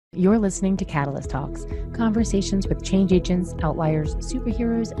You're listening to Catalyst Talks, conversations with change agents, outliers,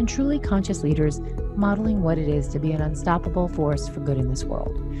 superheroes, and truly conscious leaders modeling what it is to be an unstoppable force for good in this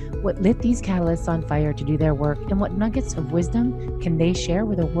world. What lit these catalysts on fire to do their work, and what nuggets of wisdom can they share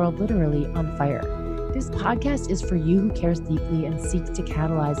with a world literally on fire? This podcast is for you who cares deeply and seeks to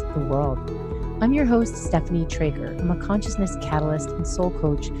catalyze the world. I'm your host, Stephanie Trager. I'm a consciousness catalyst and soul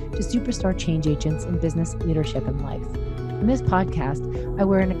coach to superstar change agents in business, leadership, and life. In this podcast, I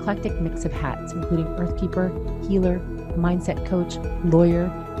wear an eclectic mix of hats, including earthkeeper, healer, mindset coach, lawyer,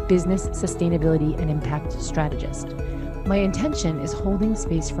 business, sustainability, and impact strategist. My intention is holding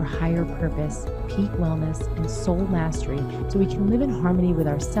space for higher purpose, peak wellness, and soul mastery so we can live in harmony with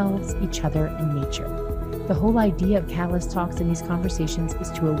ourselves, each other, and nature. The whole idea of Catalyst Talks in these conversations is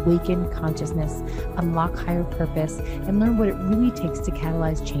to awaken consciousness, unlock higher purpose, and learn what it really takes to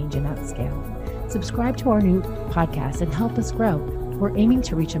catalyze change in that scale. Subscribe to our new podcast and help us grow. We're aiming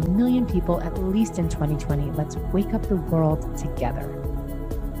to reach 1 million people at least in 2020. Let's wake up the world together.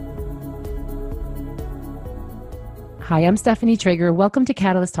 Hi, I'm Stephanie Trager. Welcome to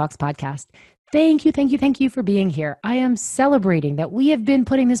Catalyst Talks podcast. Thank you for being here. I am celebrating that we have been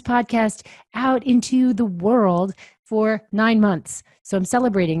putting this podcast out into the world for 9 months. So I'm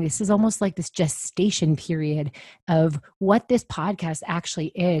celebrating. This is almost like this gestation period of what this podcast actually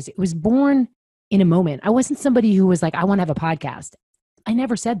is. It was born in a moment. I wasn't somebody who was like, I want to have a podcast. I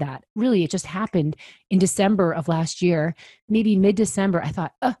never said that. Really, it just happened in December of last year, maybe mid-December. I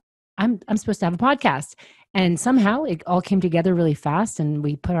thought, I'm supposed to have a podcast. And somehow it all came together really fast. And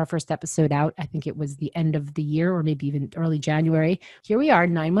we put our first episode out. I think it was the end of the year or maybe even early January. Here we are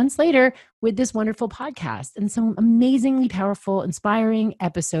 9 months later with this wonderful podcast and some amazingly powerful, inspiring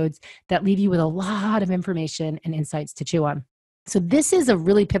episodes that leave you with a lot of information and insights to chew on. So this is a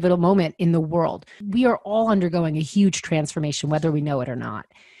really pivotal moment in the world. We are all undergoing a huge transformation, whether we know it or not.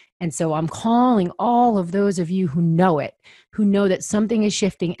 And so I'm calling all of those of you who know it, who know that something is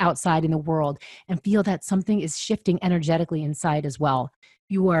shifting outside in the world and feel that something is shifting energetically inside as well.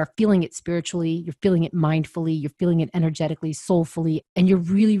 You are feeling it spiritually, you're feeling it mindfully, you're feeling it energetically, soulfully, and you're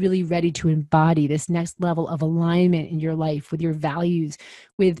really, really ready to embody this next level of alignment in your life with your values,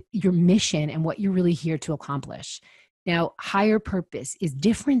 with your mission and what you're really here to accomplish. Now, higher purpose is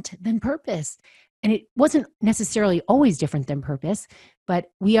different than purpose. And it wasn't necessarily always different than purpose,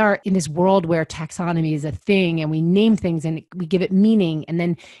 but we are in this world where taxonomy is a thing and we name things and we give it meaning and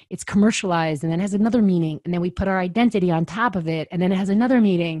then it's commercialized and then it has another meaning and then we put our identity on top of it and then it has another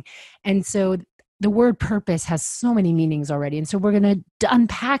meaning. And so the word purpose has so many meanings already. And so we're going to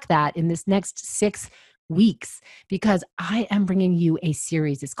unpack that in this next 6 weeks because I am bringing you a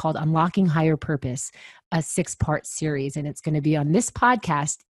series. It's called Unlocking Higher Purpose, a 6-part series, and it's going to be on this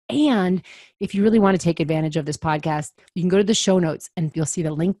podcast. And if you really want to take advantage of this podcast, you can go to the show notes and you'll see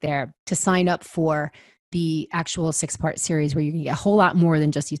the link there to sign up for the actual 6-part series where you can get a whole lot more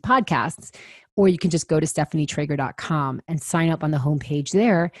than just these podcasts. Or you can just go to stephanietrager.com and sign up on the homepage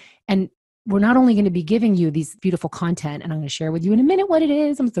there. And we're not only going to be giving you these beautiful content, and I'm going to share with you in a minute what it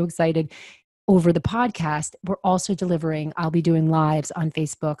is. I'm so excited. Over the podcast, we're also delivering, I'll be doing lives on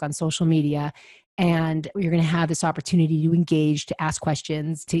Facebook, on social media, and you're going to have this opportunity to engage, to ask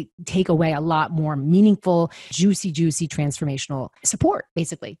questions, to take away a lot more meaningful, juicy, transformational support,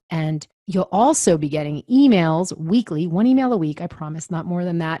 basically. And you'll also be getting emails weekly, 1 email a week, I promise, not more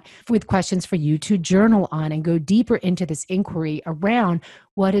than that, with questions for you to journal on and go deeper into this inquiry around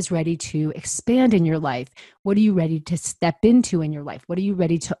what is ready to expand in your life. What are you ready to step into in your life? What are you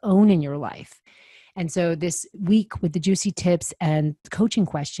ready to own in your life? And so this week with the juicy tips and coaching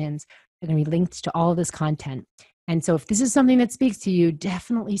questions, are going to be linked to all of this content. And so if this is something that speaks to you,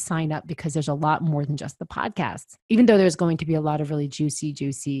 definitely sign up because there's a lot more than just the podcasts, even though there's going to be a lot of really juicy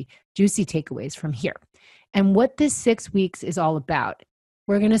takeaways from here. And what this 6 weeks is all about,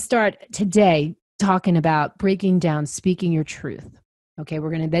 we're going to start today talking about breaking down, speaking your truth. Okay,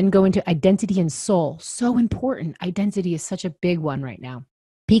 we're going to then go into identity and soul. So important. Identity is such a big one right now.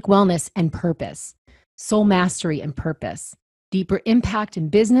 Peak wellness and purpose, soul mastery and purpose, deeper impact in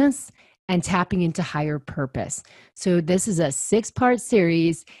business, and tapping into higher purpose. So this is a 6-part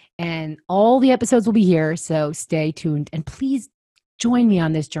series and all the episodes will be here. So stay tuned and please join me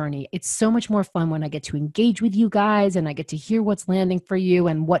on this journey. It's so much more fun when I get to engage with you guys and I get to hear what's landing for you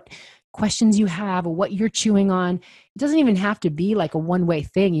and what questions you have or what you're chewing on. It doesn't even have to be like a one-way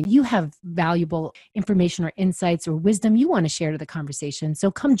thing. You have valuable information or insights or wisdom you want to share to the conversation.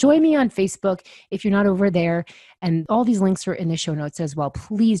 So come join me on Facebook if you're not over there. And all these links are in the show notes as well.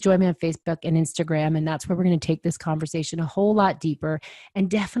 Please join me on Facebook and Instagram. And that's where we're going to take this conversation a whole lot deeper. And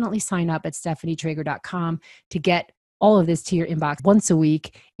definitely sign up at stephanietrager.com to get all of this to your inbox once a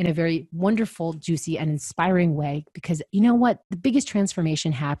week in a very wonderful, juicy, and inspiring way. Because you know what? The biggest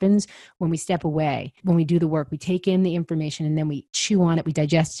transformation happens when we step away, when we do the work. We take in the information and then we chew on it, we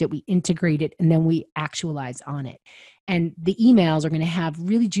digest it, we integrate it, and then we actualize on it. And the emails are going to have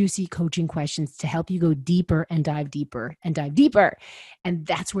really juicy coaching questions to help you go deeper and dive deeper and dive deeper. And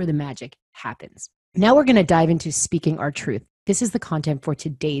that's where the magic happens. Now we're going to dive into speaking our truth. This is the content for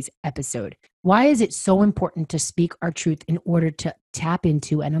today's episode. Why is it so important to speak our truth in order to tap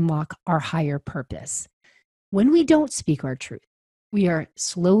into and unlock our higher purpose? When we don't speak our truth, we are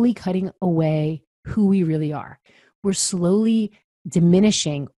slowly cutting away who we really are. We're slowly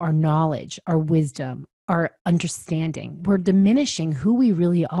diminishing our knowledge, our wisdom, our understanding. We're diminishing who we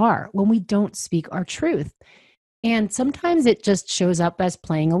really are when we don't speak our truth. And sometimes it just shows up as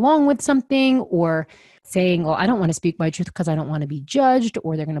playing along with something or saying, well, I don't want to speak my truth because I don't want to be judged,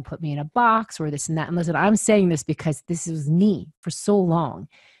 or they're going to put me in a box, or this and that. And listen, I'm saying this because this was me for so long.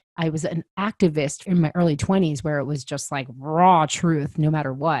 I was an activist in my early 20s where it was just like raw truth, no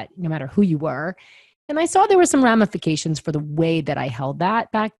matter what, no matter who you were. And I saw there were some ramifications for the way that I held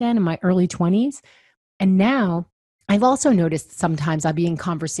that back then in my early 20s. And now I've also noticed sometimes I'll be in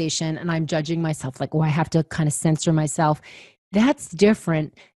conversation and I'm judging myself like, oh, I have to kind of censor myself. That's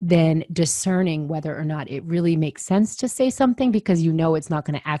different than discerning whether or not it really makes sense to say something because you know it's not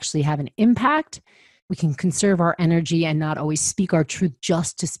going to actually have an impact. We can conserve our energy and not always speak our truth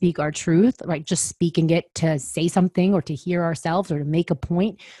just to speak our truth, right? Just speaking it to say something or to hear ourselves or to make a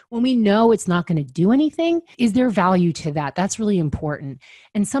point. When we know it's not going to do anything, is there value to that? That's really important.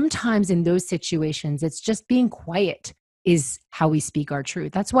 And sometimes in those situations, it's just being quiet is how we speak our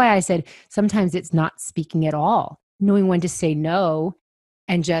truth. That's why I said sometimes it's not speaking at all, knowing when to say no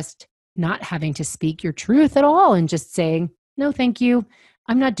and just not having to speak your truth at all and just saying, no, thank you.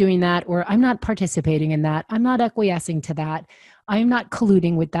 I'm not doing that, or I'm not participating in that. I'm not acquiescing to that. I'm not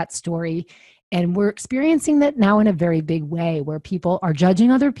colluding with that story. And we're experiencing that now in a very big way where people are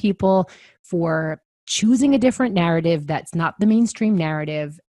judging other people for choosing a different narrative that's not the mainstream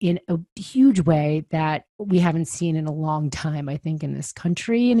narrative in a huge way that we haven't seen in a long time, I think, in this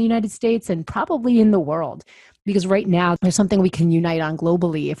country, in the United States, and probably in the world. Because right now, there's something we can unite on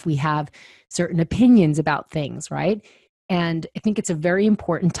globally if we have certain opinions about things, right? And I think it's a very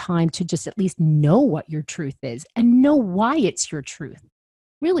important time to just at least know what your truth is and know why it's your truth.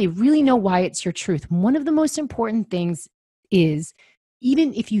 Really, really know why it's your truth. One of the most important things is,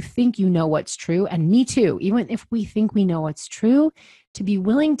 even if you think you know what's true, and me too, even if we think we know what's true, to be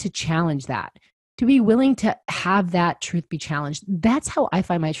willing to challenge that, to be willing to have that truth be challenged. That's how I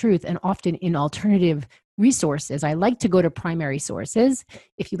find my truth. And often in alternative resources, I like to go to primary sources.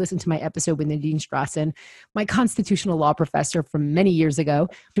 If you listen to my episode with Nadine Strassen, my constitutional law professor from many years ago,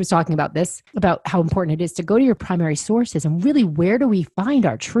 she was talking about this, about how important it is to go to your primary sources and really where do we find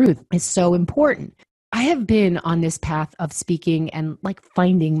our truth is so important. I have been on this path of speaking and like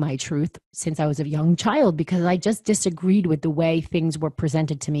finding my truth since I was a young child because I just disagreed with the way things were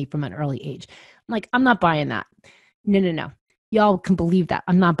presented to me from an early age. I'm like, I'm not buying that. No. Y'all can believe that.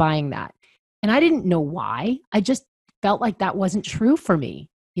 I'm not buying that. And I didn't know why. I just felt like that wasn't true for me.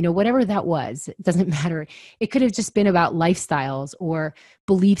 You know, whatever that was, it doesn't matter. It could have just been about lifestyles or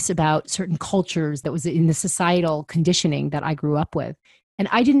beliefs about certain cultures that was in the societal conditioning that I grew up with. And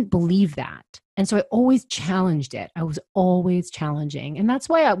I didn't believe that. And so I always challenged it. I was always challenging. And that's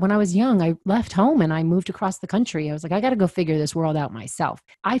why when I was young, I left home and I moved across the country. I was like, I got to go figure this world out myself.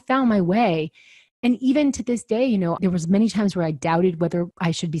 I found my way. And even to this day, you know, there was many times where I doubted whether I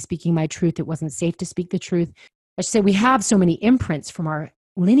should be speaking my truth. It wasn't safe to speak the truth. I should say we have so many imprints from our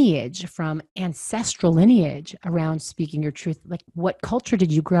lineage, from ancestral lineage around speaking your truth. Like, what culture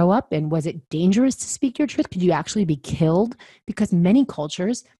did you grow up in? Was it dangerous to speak your truth? Could you actually be killed? Because many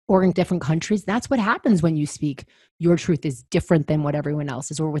cultures or in different countries, that's what happens when you speak. Your truth is different than what everyone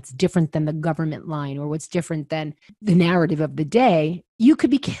else's, or what's different than the government line, or what's different than the narrative of the day. You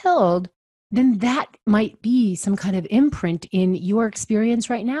could be killed. Then that might be some kind of imprint in your experience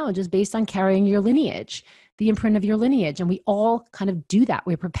right now, just based on carrying your lineage, the imprint of your lineage. And we all kind of do that.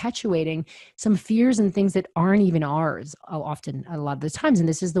 We're perpetuating some fears and things that aren't even ours often, a lot of the times. And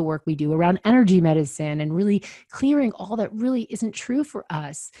this is the work we do around energy medicine and really clearing all that really isn't true for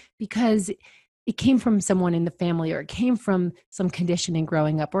us because it came from someone in the family, or it came from some conditioning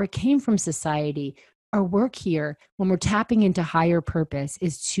growing up, or it came from society. Our work here, when we're tapping into higher purpose,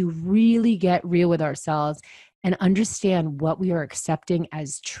 is to really get real with ourselves and understand what we are accepting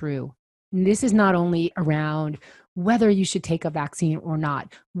as true. And this is not only around whether you should take a vaccine or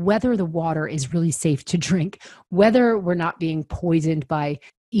not, whether the water is really safe to drink, whether we're not being poisoned by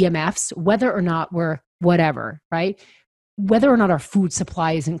EMFs, whether or not we're whatever, right? Whether or not our food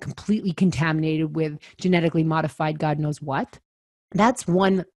supply isn't completely contaminated with genetically modified God knows what. That's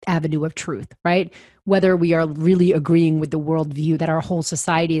one avenue of truth, right? Whether we are really agreeing with the worldview that our whole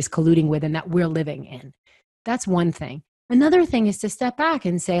society is colluding with and that we're living in. That's one thing. Another thing is to step back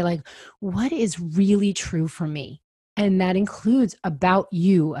and say, like, what is really true for me? And that includes about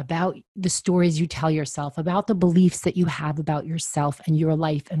you, about the stories you tell yourself, about the beliefs that you have about yourself and your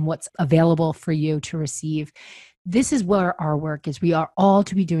life and what's available for you to receive. This is where our work is. We are all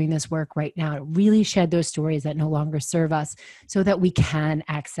to be doing this work right now to really shed those stories that no longer serve us so that we can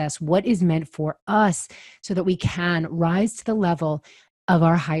access what is meant for us, so that we can rise to the level of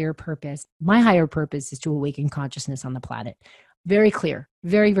our higher purpose. My higher purpose is to awaken consciousness on the planet. Very clear,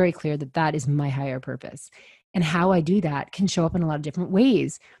 very, very clear that that is my higher purpose. And how I do that can show up in a lot of different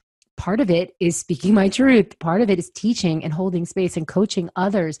ways. Part of it is speaking my truth. Part of it is teaching and holding space and coaching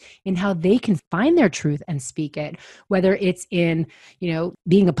others in how they can find their truth and speak it, whether it's in,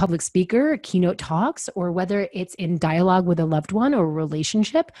 being a public speaker, keynote talks, or whether it's in dialogue with a loved one or a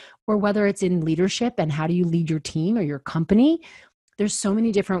relationship, or whether it's in leadership and how do you lead your team or your company. There's so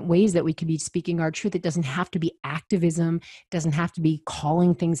many different ways that we could be speaking our truth. It doesn't have to be activism. It doesn't have to be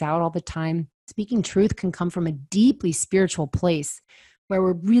calling things out all the time. Speaking truth can come from a deeply spiritual place where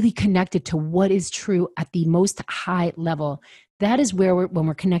we're really connected to what is true at the most high level. That is where when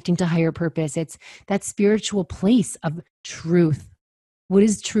we're connecting to higher purpose, it's that spiritual place of truth. What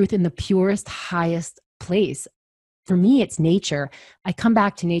is truth in the purest, highest place? For me, it's nature. I come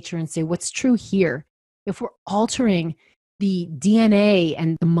back to nature and say, what's true here? If we're altering the DNA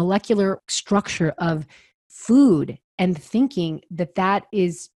and the molecular structure of food and thinking that that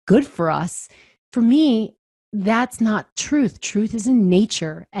is good for us, for me, that's not truth. Truth is in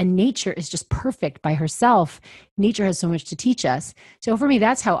nature, and nature is just perfect by herself. Nature has so much to teach us. So for me,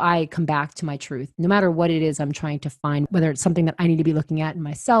 that's how I come back to my truth. No matter what it is I'm trying to find, whether it's something that I need to be looking at in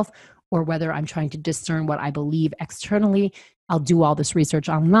myself or whether I'm trying to discern what I believe externally, I'll do all this research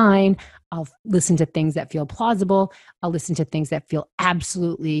online. I'll listen to things that feel plausible. I'll listen to things that feel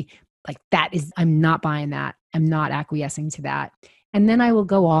absolutely like I'm not buying that. I'm not acquiescing to that. And then I will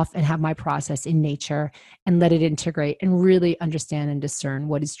go off and have my process in nature and let it integrate and really understand and discern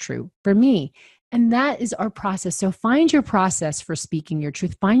what is true for me. And that is our process. So find your process for speaking your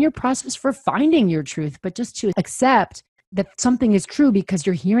truth. Find your process for finding your truth, but just to accept that something is true because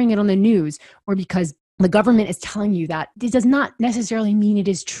you're hearing it on the news or because the government is telling you that, it does not necessarily mean it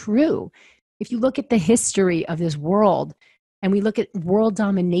is true. If you look at the history of this world, and we look at world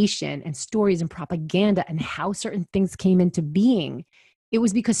domination and stories and propaganda and how certain things came into being, it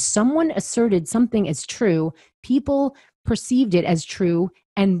was because someone asserted something as true, people perceived it as true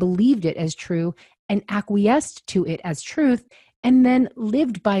and believed it as true and acquiesced to it as truth and then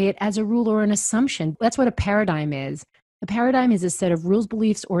lived by it as a rule or an assumption. That's what a paradigm is. A paradigm is a set of rules,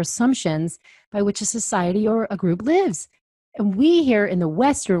 beliefs, or assumptions by which a society or a group lives. And we here in the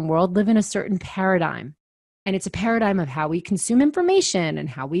Western world live in a certain paradigm. And it's a paradigm of how we consume information and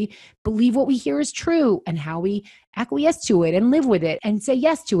how we believe what we hear is true and how we acquiesce to it and live with it and say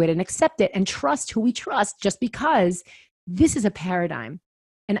yes to it and accept it and trust who we trust just because this is a paradigm.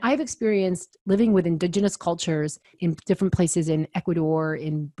 And I've experienced living with indigenous cultures in different places in Ecuador,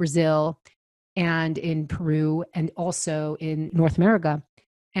 in Brazil, and in Peru, and also in North America.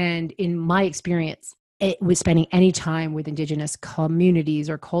 And in my experience, it was spending any time with indigenous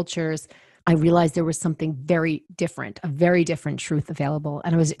communities or cultures, I realized there was something very different, a very different truth available.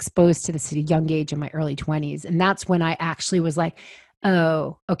 And I was exposed to this at a young age in my early 20s. And that's when I actually was like,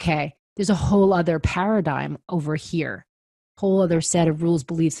 oh, okay, there's a whole other paradigm over here, whole other set of rules,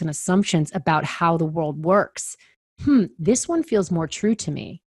 beliefs, and assumptions about how the world works. This one feels more true to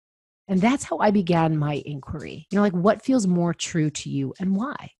me. And that's how I began my inquiry. Like what feels more true to you and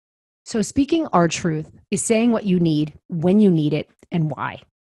why? So speaking our truth is saying what you need, when you need it, and why.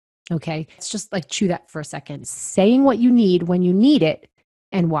 Okay, it's just like chew that for a second. Saying what you need when you need it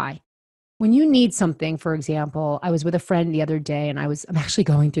and why. When you need something, for example, I was with a friend the other day and I'm actually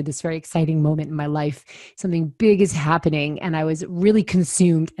going through this very exciting moment in my life. Something big is happening and I was really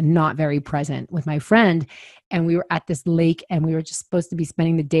consumed and not very present with my friend. And we were at this lake and we were just supposed to be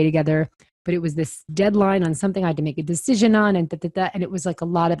spending the day together. But it was this deadline on something I had to make a decision on and and it was like a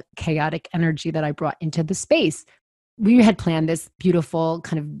lot of chaotic energy that I brought into the space. We had planned this beautiful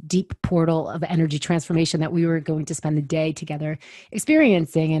kind of deep portal of energy transformation that we were going to spend the day together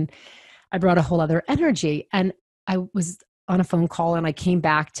experiencing. And I brought a whole other energy. And I was on a phone call and I came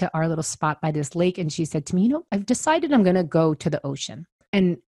back to our little spot by this lake. And she said to me, I've decided I'm going to go to the ocean.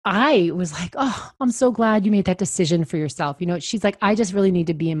 And I was like, oh, I'm so glad you made that decision for yourself. She's like, I just really need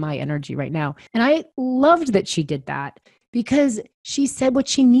to be in my energy right now. And I loved that she did that because she said what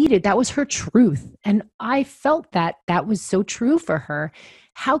she needed. That was her truth. And I felt that that was so true for her.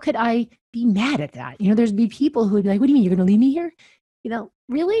 How could I be mad at that? There'd be people who would be like, what do you mean? You're going to leave me here?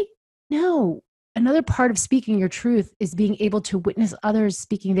 Really? No. Another part of speaking your truth is being able to witness others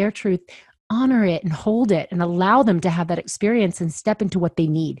speaking their truth, honor it and hold it and allow them to have that experience and step into what they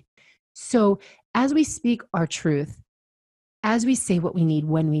need. So, as we speak our truth, as we say what we need,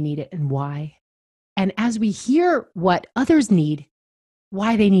 when we need it, and why, and as we hear what others need,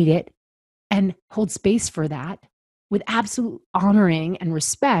 why they need it, and hold space for that with absolute honoring and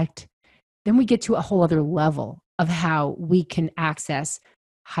respect, then we get to a whole other level of how we can access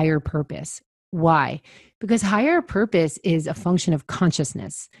higher purpose. Why? Because higher purpose is a function of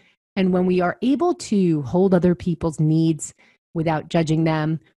consciousness. And when we are able to hold other people's needs without judging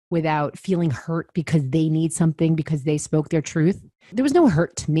them, without feeling hurt because they need something, because they spoke their truth, there was no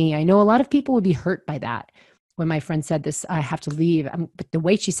hurt to me. I know a lot of people would be hurt by that. When my friend said this, I have to leave. But the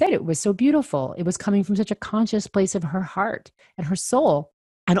way she said it was so beautiful. It was coming from such a conscious place of her heart and her soul,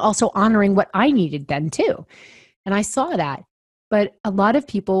 and also honoring what I needed then too. And I saw that. But a lot of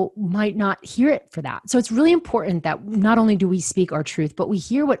people might not hear it for that. So it's really important that not only do we speak our truth, but we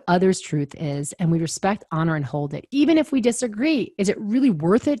hear what others' truth is and we respect, honor, and hold it. Even if we disagree, is it really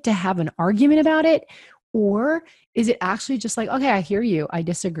worth it to have an argument about it? Or is it actually just like, okay, I hear you, I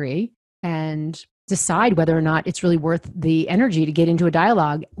disagree, and decide whether or not it's really worth the energy to get into a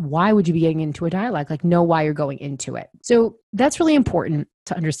dialogue? Why would you be getting into a dialogue? Like, know why you're going into it. So that's really important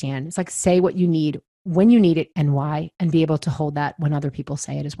to understand. It's like, say what you need, when you need it, and why, and be able to hold that when other people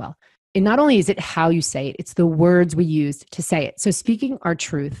say it as well. And not only is it how you say it, it's the words we use to say it. So speaking our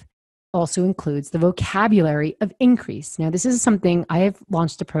truth also includes the vocabulary of increase. Now, this is something I have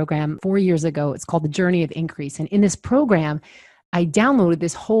launched a program 4 years ago. It's called the Journey of Increase. And in this program, I downloaded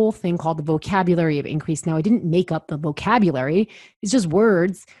this whole thing called the vocabulary of increase. Now, I didn't make up the vocabulary. It's just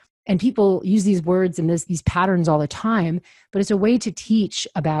words. And people use these words and these patterns all the time, but it's a way to teach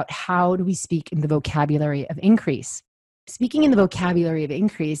about how do we speak in the vocabulary of increase. Speaking in the vocabulary of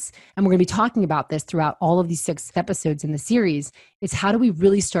increase, and we're going to be talking about this throughout all of these 6 episodes in the series, is how do we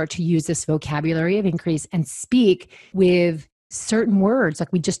really start to use this vocabulary of increase and speak with certain words.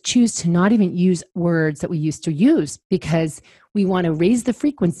 Like, we just choose to not even use words that we used to use because we want to raise the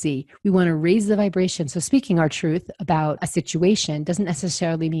frequency. We want to raise the vibration. So speaking our truth about a situation doesn't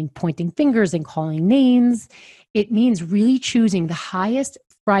necessarily mean pointing fingers and calling names. It means really choosing the highest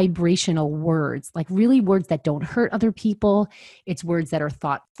vibrational words, like really words that don't hurt other people. It's words that are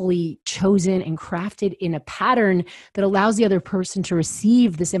thoughtfully chosen and crafted in a pattern that allows the other person to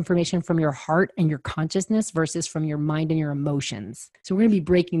receive this information from your heart and your consciousness versus from your mind and your emotions. So we're going to be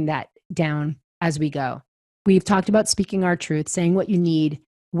breaking that down as we go. We've talked about speaking our truth, saying what you need,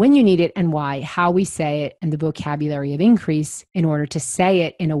 when you need it, and why, how we say it, and the vocabulary of increase in order to say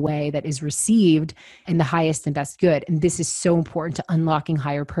it in a way that is received in the highest and best good. And this is so important to unlocking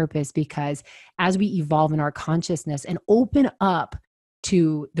higher purpose, because as we evolve in our consciousness and open up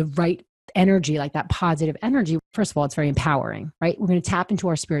to the right energy, like that positive energy, first of all, it's very empowering, right? We're going to tap into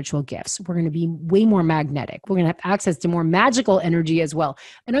our spiritual gifts. We're going to be way more magnetic. We're going to have access to more magical energy as well.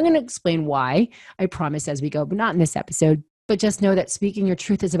 And I'm going to explain why, I promise, as we go, but not in this episode. But just know that speaking your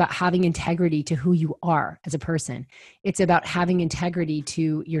truth is about having integrity to who you are as a person. It's about having integrity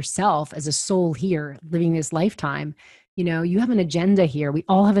to yourself as a soul here, living this lifetime. You have an agenda here. We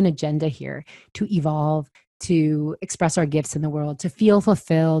all have an agenda here to evolve, to express our gifts in the world, to feel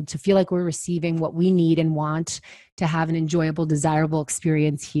fulfilled, to feel like we're receiving what we need and want, to have an enjoyable, desirable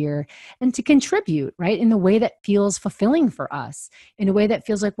experience here, and to contribute, right, in a way that feels fulfilling for us, in a way that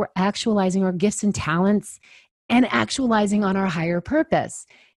feels like we're actualizing our gifts and talents and actualizing on our higher purpose.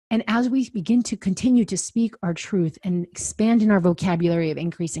 And as we begin to continue to speak our truth and expand in our vocabulary of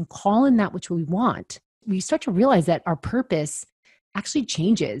increase and call in that which we want, we start to realize that our purpose actually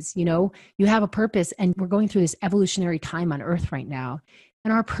changes. You have a purpose, and we're going through this evolutionary time on Earth right now.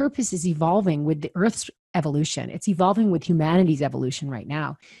 And our purpose is evolving with the Earth's evolution. It's evolving with humanity's evolution right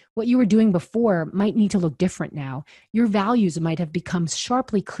now. What you were doing before might need to look different now. Your values might have become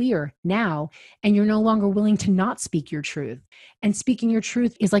sharply clear now, and you're no longer willing to not speak your truth. And speaking your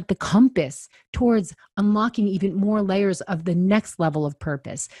truth is like the compass towards unlocking even more layers of the next level of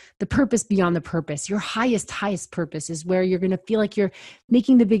purpose, the purpose beyond the purpose. Your highest purpose is where you're going to feel like you're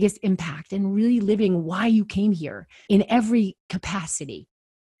making the biggest impact and really living why you came here in every capacity.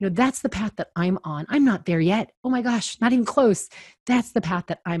 That's the path that I'm on. I'm not there yet. Oh my gosh, not even close. That's the path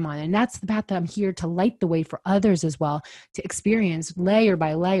that I'm on. And that's the path that I'm here to light the way for others as well, to experience layer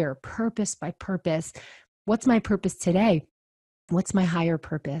by layer, purpose by purpose. What's my purpose today? What's my higher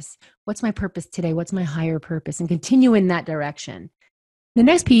purpose? What's my purpose today? What's my higher purpose? And continue in that direction. The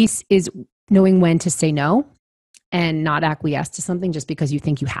next piece is knowing when to say no and not acquiesce to something just because you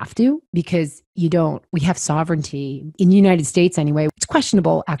think you have to, because you don't. We have sovereignty in the United States anyway. It's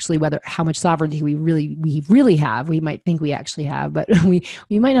questionable actually whether how much sovereignty we really have. We might think we actually have, but we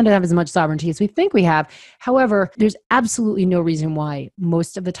might not have as much sovereignty as we think we have. However, there's absolutely no reason why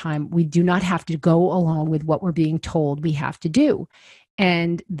most of the time we do not have to go along with what we're being told we have to do.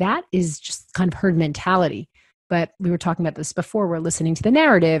 And that is just kind of herd mentality. But we were talking about this before. We're listening to the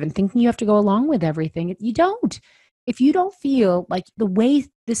narrative and thinking you have to go along with everything. You don't. If you don't feel like the way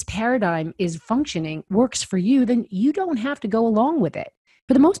this paradigm is functioning works for you, then you don't have to go along with it.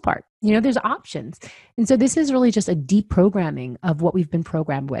 For the most part, there's options. And so this is really just a deep programming of what we've been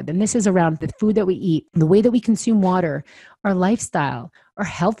programmed with. And this is around the food that we eat, the way that we consume water, our lifestyle, our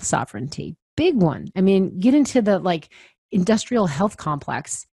health sovereignty. Big one. I mean, get into the industrial health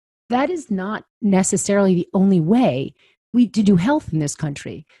complex. That is not necessarily the only way to do health in this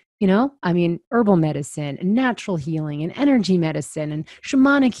country. Herbal medicine and natural healing and energy medicine and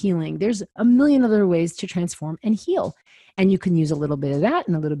shamanic healing. There's a million other ways to transform and heal. And you can use a little bit of that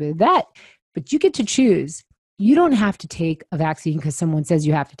and a little bit of that, but you get to choose. You don't have to take a vaccine because someone says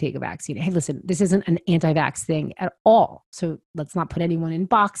you have to take a vaccine. Hey, listen, this isn't an anti-vax thing at all. So let's not put anyone in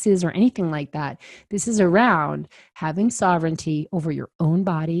boxes or anything like that. This is around having sovereignty over your own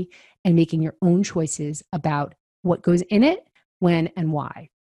body and making your own choices about what goes in it, when, and why.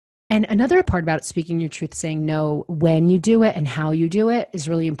 And another part about speaking your truth, saying no when you do it and how you do it is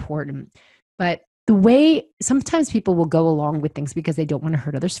really important. But the way sometimes people will go along with things because they don't want to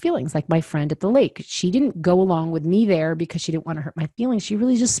hurt others' feelings, like my friend at the lake. She didn't go along with me there because she didn't want to hurt my feelings. She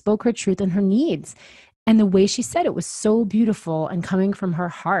really just spoke her truth and her needs. And the way she said it was so beautiful and coming from her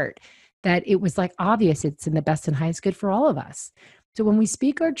heart that it was obvious it's in the best and highest good for all of us. So when we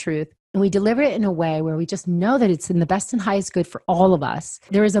speak our truth, and we deliver it in a way where we just know that it's in the best and highest good for all of us,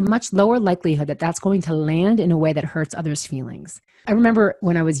 there is a much lower likelihood that that's going to land in a way that hurts others' feelings. I remember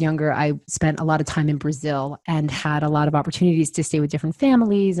when I was younger, I spent a lot of time in Brazil and had a lot of opportunities to stay with different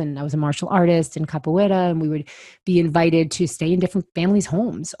families. And I was a martial artist in capoeira, and we would be invited to stay in different families'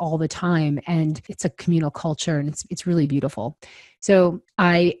 homes all the time. And it's a communal culture, and it's really beautiful. So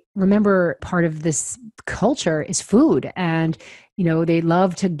I remember part of this culture is food, and they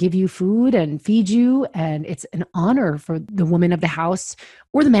love to give you food and feed you. And it's an honor for the woman of the house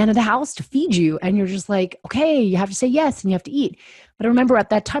or the man of the house to feed you. And you're just like, okay, you have to say yes and you have to eat. But I remember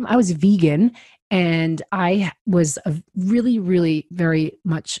at that time I was vegan, and I was really, really very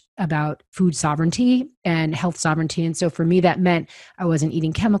much about food sovereignty and health sovereignty. And so for me, that meant I wasn't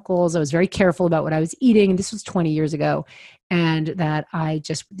eating chemicals. I was very careful about what I was eating. And this was 20 years ago. And that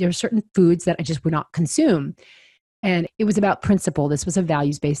there are certain foods that I just would not consume. And it was about principle. This was a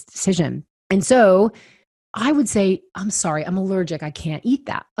values-based decision. And so I would say, I'm sorry, I'm allergic. I can't eat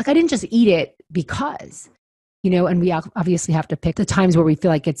that. I didn't just eat it because, and we obviously have to pick the times where we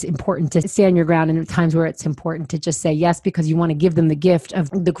feel like it's important to stand your ground, and the times where it's important to just say yes because you want to give them the gift of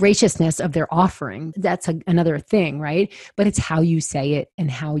the graciousness of their offering. That's another thing, right? But it's how you say it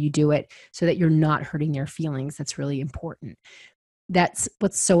and how you do it so that you're not hurting their feelings. That's really important. That's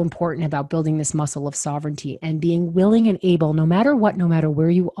what's so important about building this muscle of sovereignty and being willing and able, no matter what, no matter where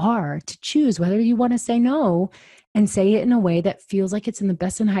you are, to choose whether you want to say no and say it in a way that feels like it's in the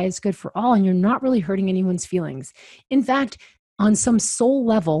best and highest good for all, and you're not really hurting anyone's feelings. In fact, on some soul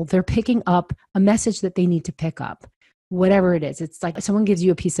level, they're picking up a message that they need to pick up, whatever it is. It's like someone gives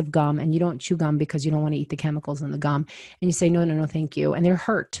you a piece of gum and you don't chew gum because you don't want to eat the chemicals in the gum, and you say, no, thank you. And they're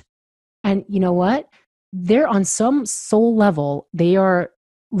hurt. And you know what? They're on some soul level, they are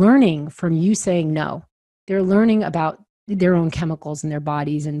learning from you saying no. They're learning about their own chemicals in their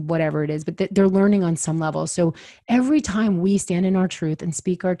bodies and whatever it is, but they're learning on some level. So every time we stand in our truth and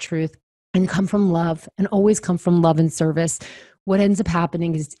speak our truth and come from love and always come from love and service, what ends up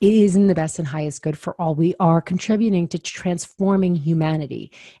happening is it is in the best and highest good for all. We are contributing to transforming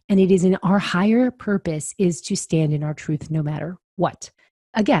humanity. And it is in our higher purpose is to stand in our truth no matter what.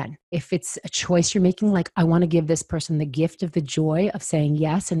 Again, if it's a choice you're making, like I want to give this person the gift of the joy of saying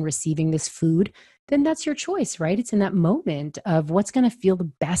yes and receiving this food, then that's your choice, right? It's in that moment of what's going to feel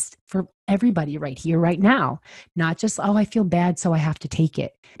the best for everybody right here, right now. Not just, oh, I feel bad, so I have to take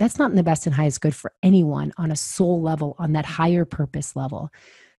it. That's not in the best and highest good for anyone on a soul level, on that higher purpose level.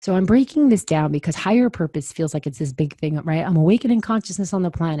 So I'm breaking this down because higher purpose feels like it's this big thing, right? I'm awakening consciousness on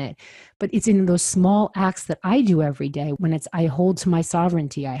the planet, but it's in those small acts that I do every day when it's I hold to my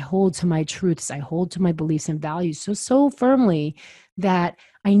sovereignty, I hold to my truths, I hold to my beliefs and values so firmly that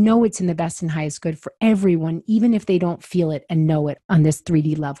I know it's in the best and highest good for everyone, even if they don't feel it and know it on this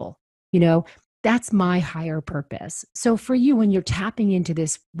 3D level. You know, that's my higher purpose. So for you, when you're tapping into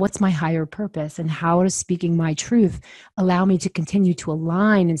this, what's my higher purpose and how does speaking my truth allow me to continue to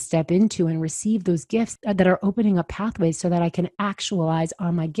align and step into and receive those gifts that are opening up pathways so that I can actualize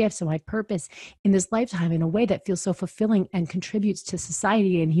on my gifts and my purpose in this lifetime in a way that feels so fulfilling and contributes to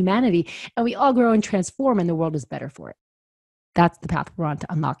society and humanity. And we all grow and transform and the world is better for it. That's the path we're on to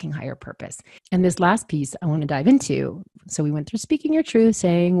unlocking higher purpose. And this last piece I want to dive into. So we went through speaking your truth,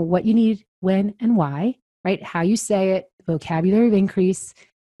 saying what you need, when, and why, right? How you say it, vocabulary of increase,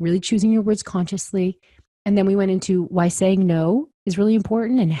 really choosing your words consciously. And then we went into why saying no is really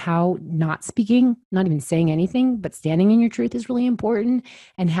important and how not speaking, not even saying anything, but standing in your truth is really important.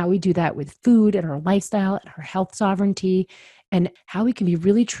 And how we do that with food and our lifestyle and our health sovereignty, and how we can be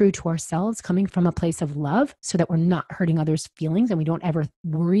really true to ourselves coming from a place of love so that we're not hurting others' feelings and we don't ever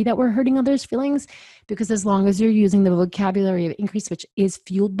worry that we're hurting others' feelings. Because as long as you're using the vocabulary of increase, which is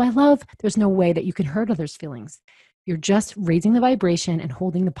fueled by love, there's no way that you can hurt others' feelings. You're just raising the vibration and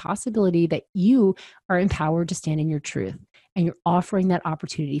holding the possibility that you are empowered to stand in your truth. And you're offering that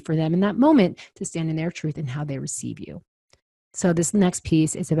opportunity for them in that moment to stand in their truth and how they receive you. So this next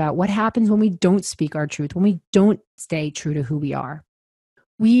piece is about what happens when we don't speak our truth, when we don't stay true to who we are.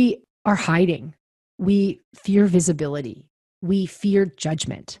 We are hiding. We fear visibility. We fear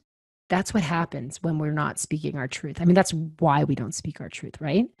judgment. That's what happens when we're not speaking our truth. I mean, that's why we don't speak our truth,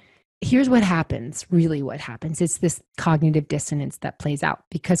 right? Here's what happens, really what happens. It's this cognitive dissonance that plays out,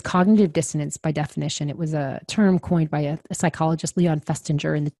 because cognitive dissonance, by definition, it was a term coined by a psychologist, Leon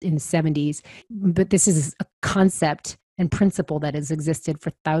Festinger, in the 70s. But this is a concept and principle that has existed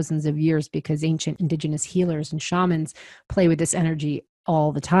for thousands of years because ancient indigenous healers and shamans play with this energy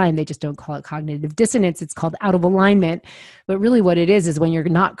all the time. They just don't call it cognitive dissonance. It's called out of alignment. But really what it is when you're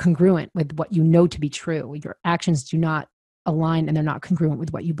not congruent with what you know to be true. Your actions do not align and they're not congruent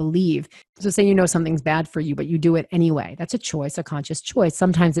with what you believe. So say you know something's bad for you, but you do it anyway. That's a choice, a conscious choice.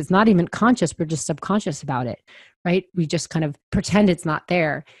 Sometimes it's not even conscious. We're just subconscious about it, right? We just kind of pretend it's not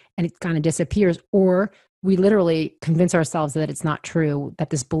there and it kind of disappears. Or we literally convince ourselves that it's not true,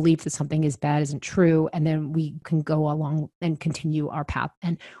 that this belief that something is bad isn't true. And then we can go along and continue our path.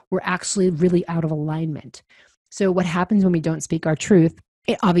 And we're actually really out of alignment. So what happens when we don't speak our truth?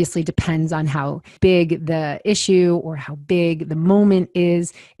 It obviously depends on how big the issue or how big the moment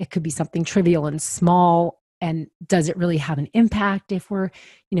is. It could be something trivial and small. And does it really have an impact if we're,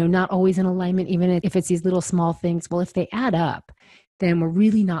 not always in alignment, even if it's these little small things? Well, if they add up, then we're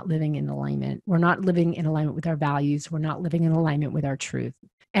really not living in alignment. We're not living in alignment with our values. We're not living in alignment with our truth.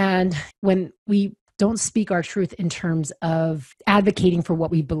 And when we don't speak our truth in terms of advocating for what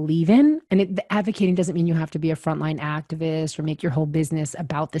we believe in, and advocating doesn't mean you have to be a frontline activist or make your whole business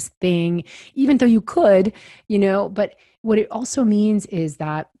about this thing, even though you could, but what it also means is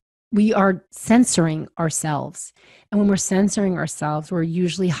that we are censoring ourselves. And when we're censoring ourselves, we're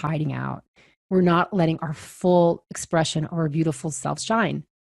usually hiding out. We're not letting our full expression of our beautiful self shine.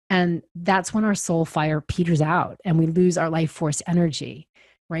 And that's when our soul fire peters out and we lose our life force energy,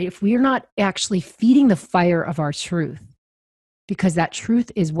 right? If we are not actually feeding the fire of our truth, because that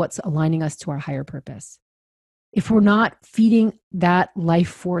truth is what's aligning us to our higher purpose. If we're not feeding that life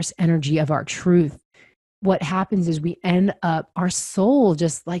force energy of our truth, what happens is we end up, our soul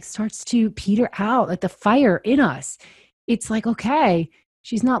just starts to peter out, like the fire in us. It's like, okay,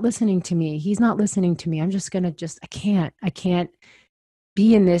 she's not listening to me. He's not listening to me. I'm just going to I can't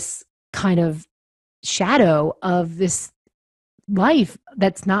be in this kind of shadow of this life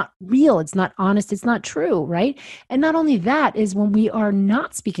that's not real. It's not honest. It's not true, right? And not only that is when we are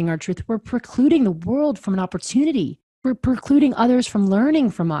not speaking our truth, we're precluding the world from an opportunity. We're precluding others from learning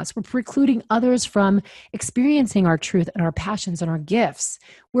from us. We're precluding others from experiencing our truth and our passions and our gifts.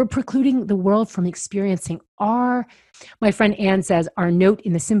 We're precluding the world from experiencing my friend Anne says, our note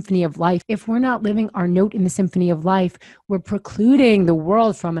in the symphony of life. If we're not living our note in the symphony of life, we're precluding the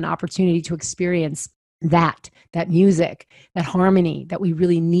world from an opportunity to experience that music, that harmony that we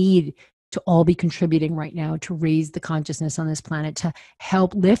really need to all be contributing right now to raise the consciousness on this planet, to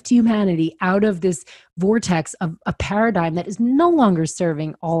help lift humanity out of this vortex of a paradigm that is no longer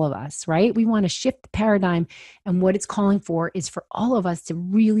serving all of us, right? We want to shift the paradigm, and what it's calling for is for all of us to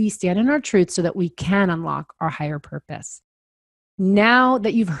really stand in our truth so that we can unlock our higher purpose. Now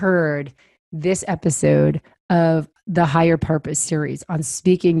that you've heard this episode of the Higher Purpose series on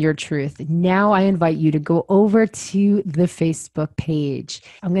speaking your truth. Now I invite you to go over to the Facebook page.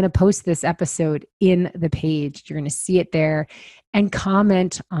 I'm going to post this episode in the page. You're going to see it there, and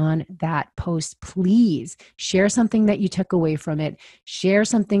comment on that post. Please share something that you took away from it. Share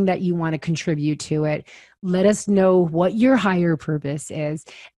something that you want to contribute to it. Let us know what your higher purpose is.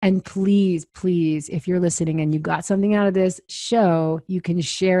 And please, please, if you're listening and you got something out of this show, you can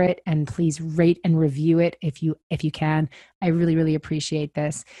share it, and please rate and review it if you can. I really, really appreciate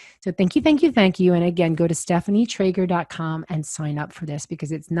this. So thank you, thank you, thank you. And again, go to stephanietrager.com and sign up for this,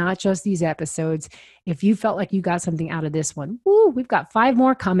 because it's not just these episodes. If you felt like you got something out of this one, we've got 5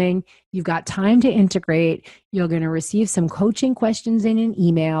 more coming. You've got time to integrate. You're going to receive some coaching questions in an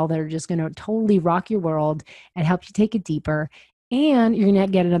email that are just going to totally rock your world and help you take it deeper. And you're going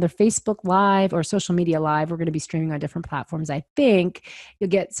to get another Facebook Live or social media live. We're going to be streaming on different platforms. I think you'll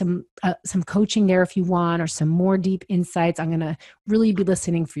get some coaching there if you want, or some more deep insights. I'm going to really be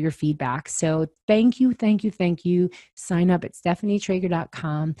listening for your feedback. So thank you, thank you, thank you. Sign up at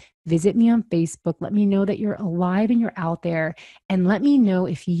stephanietrager.com. Visit me on Facebook. Let me know that you're alive and you're out there. And let me know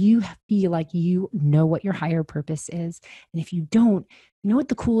if you feel like you know what your higher purpose is. And if you don't, you know what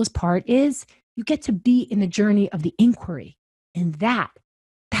the coolest part is? You get to be in the journey of the inquiry. And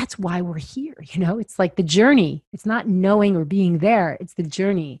that's why we're here. It's like the journey. It's not knowing or being there. It's the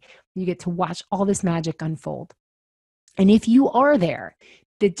journey. You get to watch all this magic unfold. And if you are there,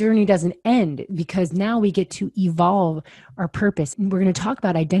 the journey doesn't end, because now we get to evolve our purpose. And we're going to talk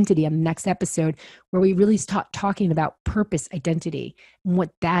about identity on the next episode, where we really start talking about purpose identity and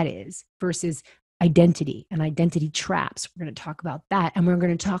what that is versus identity and identity traps. We're going to talk about that, and we're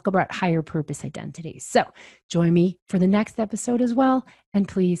going to talk about higher purpose identity. So join me for the next episode as well. And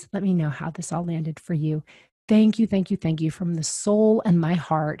please let me know how this all landed for you. Thank you, thank you, thank you from the soul and my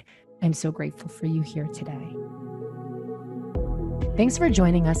heart. I'm so grateful for you here today. Thanks for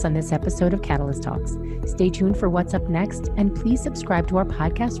joining us on this episode of Catalyst Talks. Stay tuned for what's up next, and please subscribe to our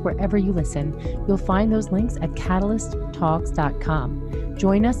podcast wherever you listen. You'll find those links at catalysttalks.com.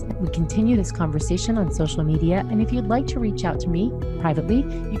 Join us as we continue this conversation on social media, and if you'd like to reach out to me privately,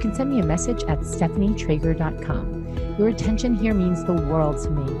 you can send me a message at stephanietrager.com. Your attention here means the world to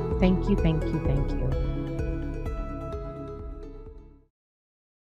me. Thank you, thank you, thank you.